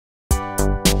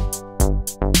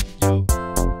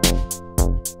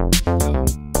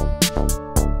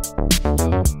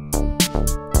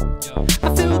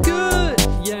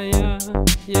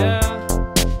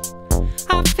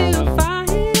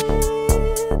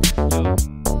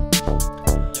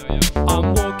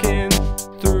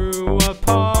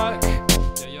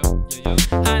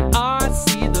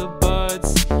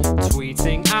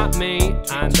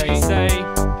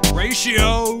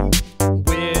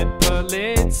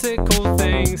political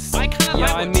things. I kinda yeah, like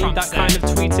I what mean Trump that said. kind of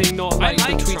tweeting, not like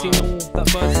like the tweeting Trump.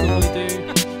 that birds normally do.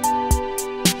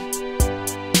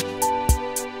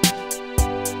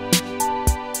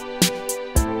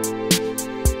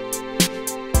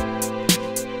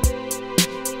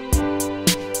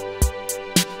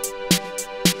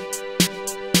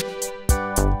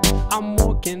 I'm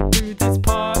walking through this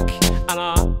park and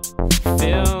I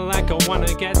feel like I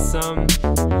wanna get some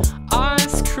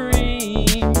ice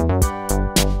cream.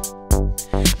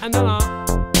 And then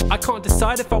I can't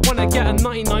decide if I wanna get a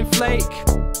 99 flake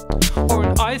or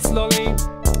an ice lolly,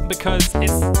 because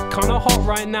it's kinda hot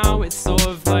right now. It's sort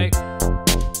of like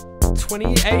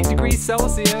 28 degrees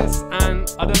Celsius, and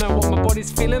I don't know what my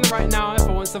body's feeling right now. If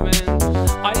I want something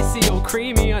icy or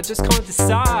creamy, I just can't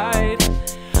decide.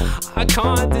 I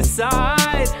can't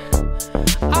decide.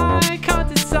 I can't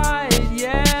decide,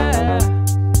 yeah.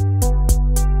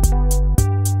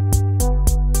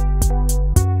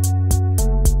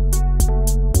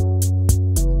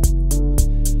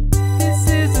 This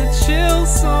is a chill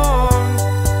song.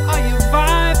 Are you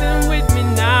vibing with me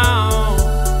now?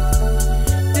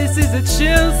 This is a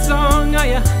chill song.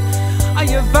 Are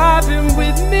you vibing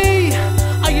with